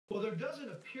Well, there doesn't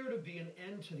appear to be an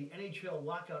end to the NHL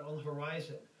lockout on the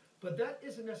horizon, but that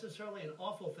isn't necessarily an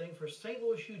awful thing for St.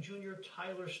 Louis U junior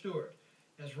Tyler Stewart.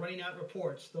 As Running Out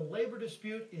reports, the labor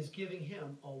dispute is giving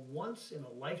him a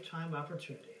once-in-a-lifetime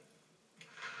opportunity.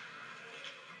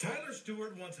 Tyler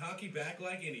Stewart wants hockey back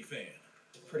like any fan.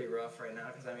 It's pretty rough right now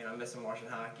because, I'm missing watching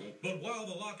hockey. But while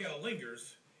the lockout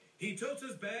lingers, he totes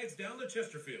his bags down to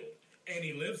Chesterfield, and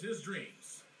he lives his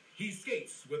dreams. He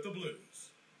skates with the Blues.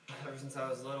 Ever since I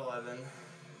was little, I've been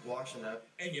watching that.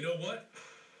 And you know what?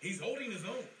 He's holding his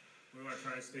own. We want to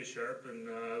try and stay sharp, and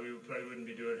we probably wouldn't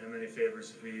be doing him any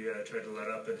favors if we tried to let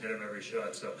up and hit him every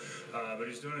shot. So, but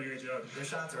he's doing a great job. Their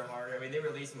shots are harder. They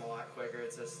release them a lot quicker.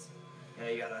 It's just,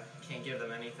 you can't give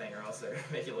them anything or else they're going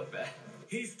to make you look bad.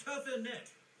 He's tough in net,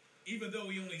 even though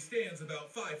he only stands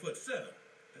about 5'7".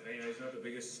 He's not the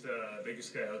biggest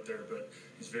guy out there, but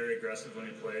he's very aggressive when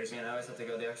he plays. I always have to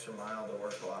go the extra mile to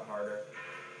work a lot harder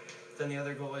than the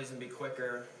other goalies and be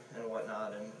quicker and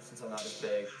whatnot, and since I'm not as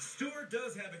big. Stewart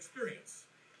does have experience.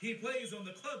 He plays on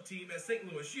the club team at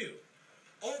St. Louis U.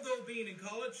 Although being in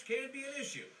college can be an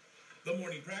issue. The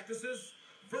morning practices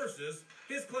versus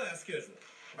his class schedule.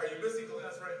 Are you missing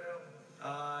class right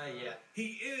now? Yeah.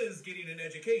 He is getting an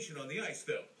education on the ice,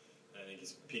 though. I think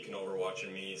he's peeking over,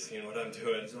 watching me, seeing what I'm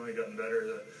doing. He's only gotten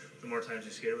better the more times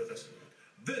he skated with us.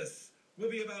 This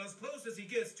will be about as close as he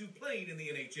gets to playing in the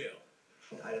NHL.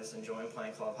 I just enjoy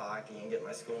playing club hockey and getting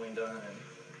my schooling done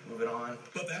and moving on.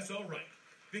 But that's all right,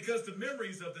 because the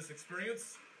memories of this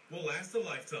experience will last a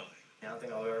lifetime. I don't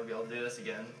think I'll ever be able to do this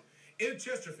again. In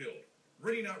Chesterfield,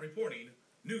 Running Out reporting,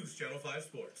 News Channel 5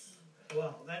 Sports.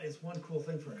 Well, that is one cool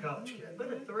thing for a college kid.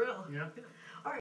 What a thrill. Yeah.